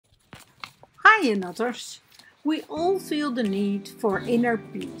Hi, others. We all feel the need for inner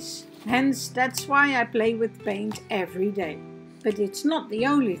peace. Hence, that's why I play with paint every day. But it's not the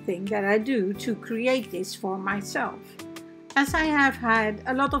only thing that I do to create this for myself. As I have had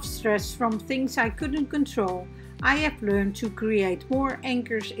a lot of stress from things I couldn't control, I have learned to create more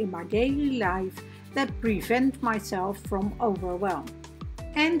anchors in my daily life that prevent myself from overwhelm.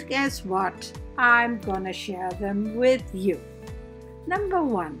 And guess what? I'm gonna share them with you. Number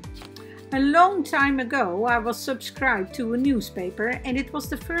 1. A long time ago, I was subscribed to a newspaper and it was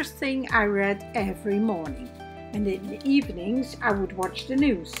the first thing I read every morning. And in the evenings, I would watch the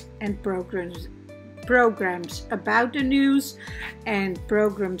news and programs about the news and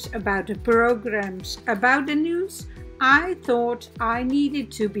programs about the news. I thought I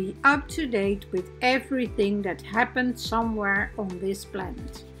needed to be up to date with everything that happened somewhere on this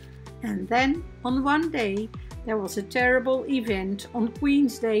planet. And then, on one day, there was a terrible event on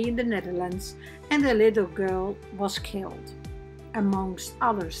Queen's Day in the Netherlands and a little girl was killed. Amongst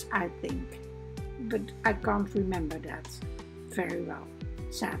others, I think. But I can't remember that very well,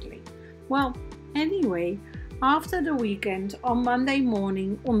 sadly. Well, anyway, after the weekend, on Monday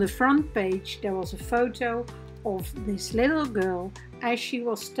morning, on the front page, there was a photo of this little girl as she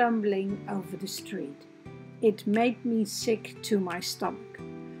was stumbling over the street. It made me sick to my stomach.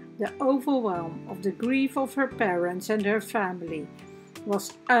 The overwhelm of the grief of her parents and her family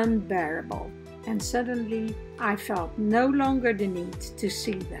was unbearable, and suddenly I felt no longer the need to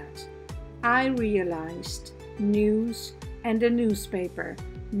see that. I realized news and the newspaper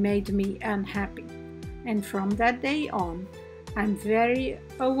made me unhappy, and from that day on, I'm very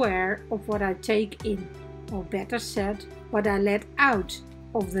aware of what I take in, or better said, what I let out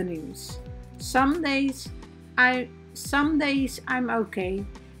of the news. Some days I'm okay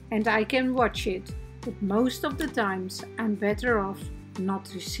and I can watch it, but most of the times I'm better off not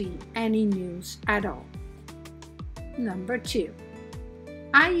to see any news at all. Number 2.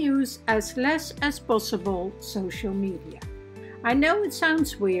 I use as less as possible social media. I know it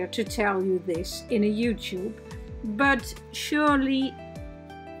sounds weird to tell you this in a YouTube, but surely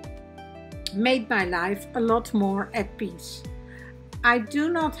made my life a lot more at peace. I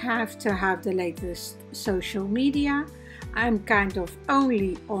do not have to have the latest social media. I'm kind of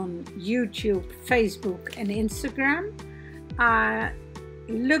only on YouTube, Facebook and Instagram.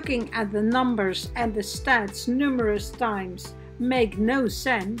 Looking at the numbers and the stats numerous times make no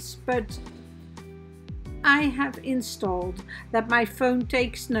sense, but I have installed that my phone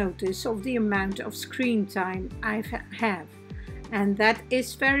takes notice of the amount of screen time I have, and that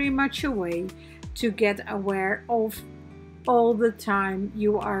is very much a way to get aware of all the time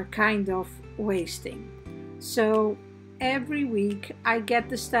you are kind of wasting. So every week I get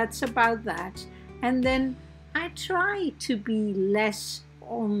the stats about that, and then I try to be less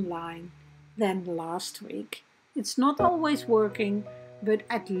online than last week. It's not always working, but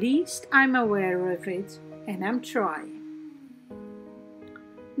at least I'm aware of it and I'm trying.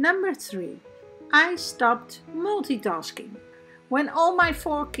 Number 3. I stopped multitasking. When all my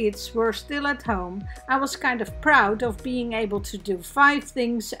 4 kids were still at home, I was kind of proud of being able to do 5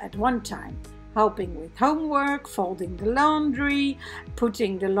 things at one time. Helping with homework, folding the laundry,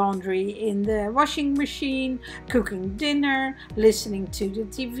 putting the laundry in the washing machine, cooking dinner, listening to the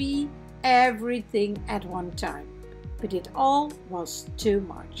TV, everything at one time. But it all was too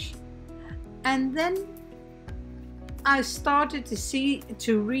much. And then I started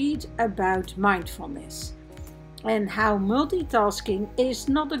to read about mindfulness and how multitasking is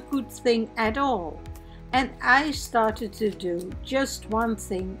not a good thing at all. And I started to do just one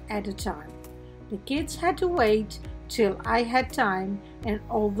thing at a time. The kids had to wait till I had time, and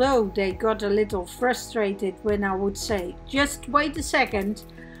although they got a little frustrated when I would say, just wait a second,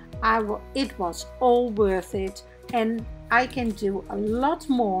 it was all worth it, and I can do a lot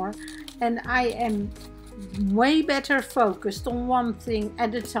more, and I am way better focused on one thing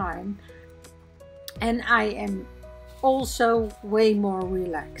at a time, and I am also way more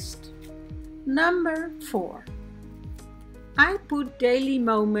relaxed. Number 4. I put daily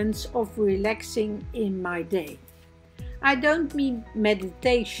moments of relaxing in my day. I don't mean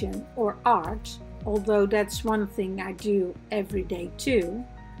meditation or art, although that's one thing I do every day too,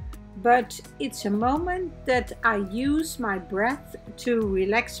 but it's a moment that I use my breath to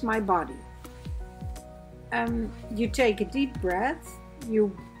relax my body. You take a deep breath,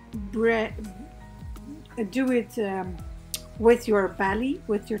 you do it with your belly,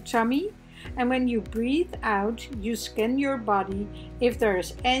 with your tummy, and when you breathe out, you scan your body if there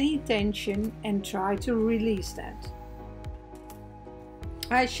is any tension and try to release that.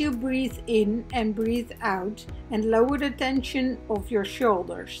 As you breathe in and breathe out and lower the tension of your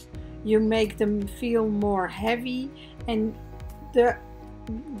shoulders, you make them feel more heavy, and the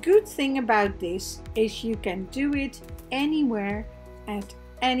good thing about this is you can do it anywhere at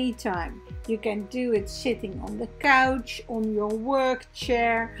any time. You can do it sitting on the couch, on your work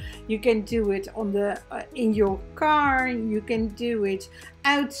chair, you can do it on in your car, you can do it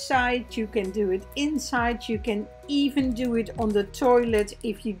outside, you can do it inside, you can even do it on the toilet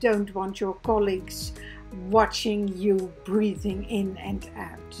if you don't want your colleagues watching you breathing in and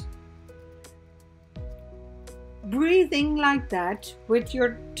out. Breathing like that with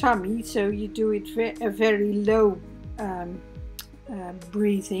your tummy, so you do it a very low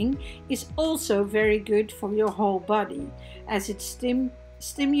breathing, is also very good for your whole body, as it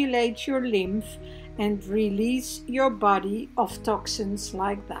stimulates your lymph and release your body of toxins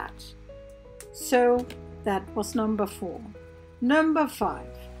like that. So that was number 4. Number 5.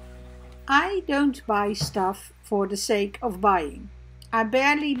 I don't buy stuff for the sake of buying. I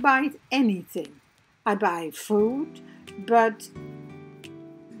barely buy anything. I buy food, but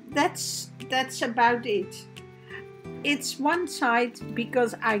that's about it. It's one side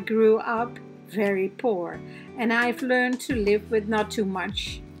because I grew up very poor and I've learned to live with not too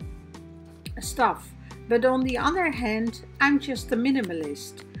much stuff. But on the other hand, I'm just a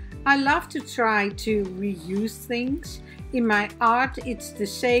minimalist. I love to try to reuse things. In my art, it's the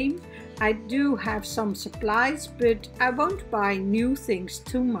same. I do have some supplies, but I won't buy new things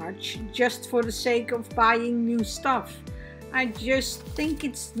too much just for the sake of buying new stuff. I just think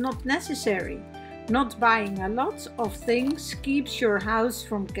it's not necessary. Not buying a lot of things keeps your house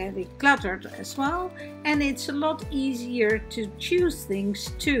from getting cluttered as well, and it's a lot easier to choose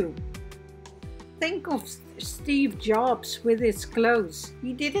things too. Think of Steve Jobs with his clothes.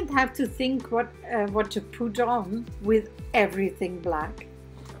 He didn't have to think what to put on with everything black.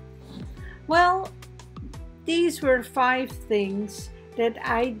 Well, these were 5 things that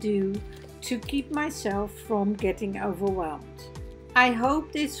I do to keep myself from getting overwhelmed. I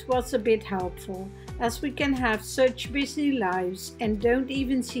hope this was a bit helpful, as we can have such busy lives and don't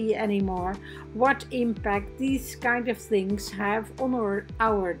even see anymore what impact these kind of things have on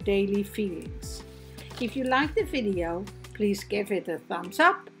our daily feelings. If you like the video, please give it a thumbs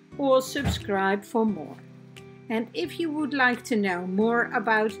up or subscribe for more. And if you would like to know more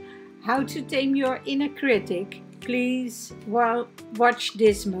about how to tame your inner critic, please, well, watch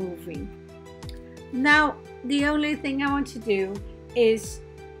this movie. Now, the only thing I want to do is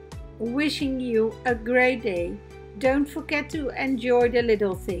wishing you a great day. Don't forget to enjoy the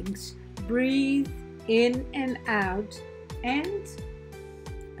little things. Breathe in and out, and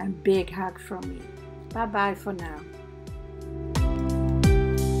a big hug from me. Bye bye for now.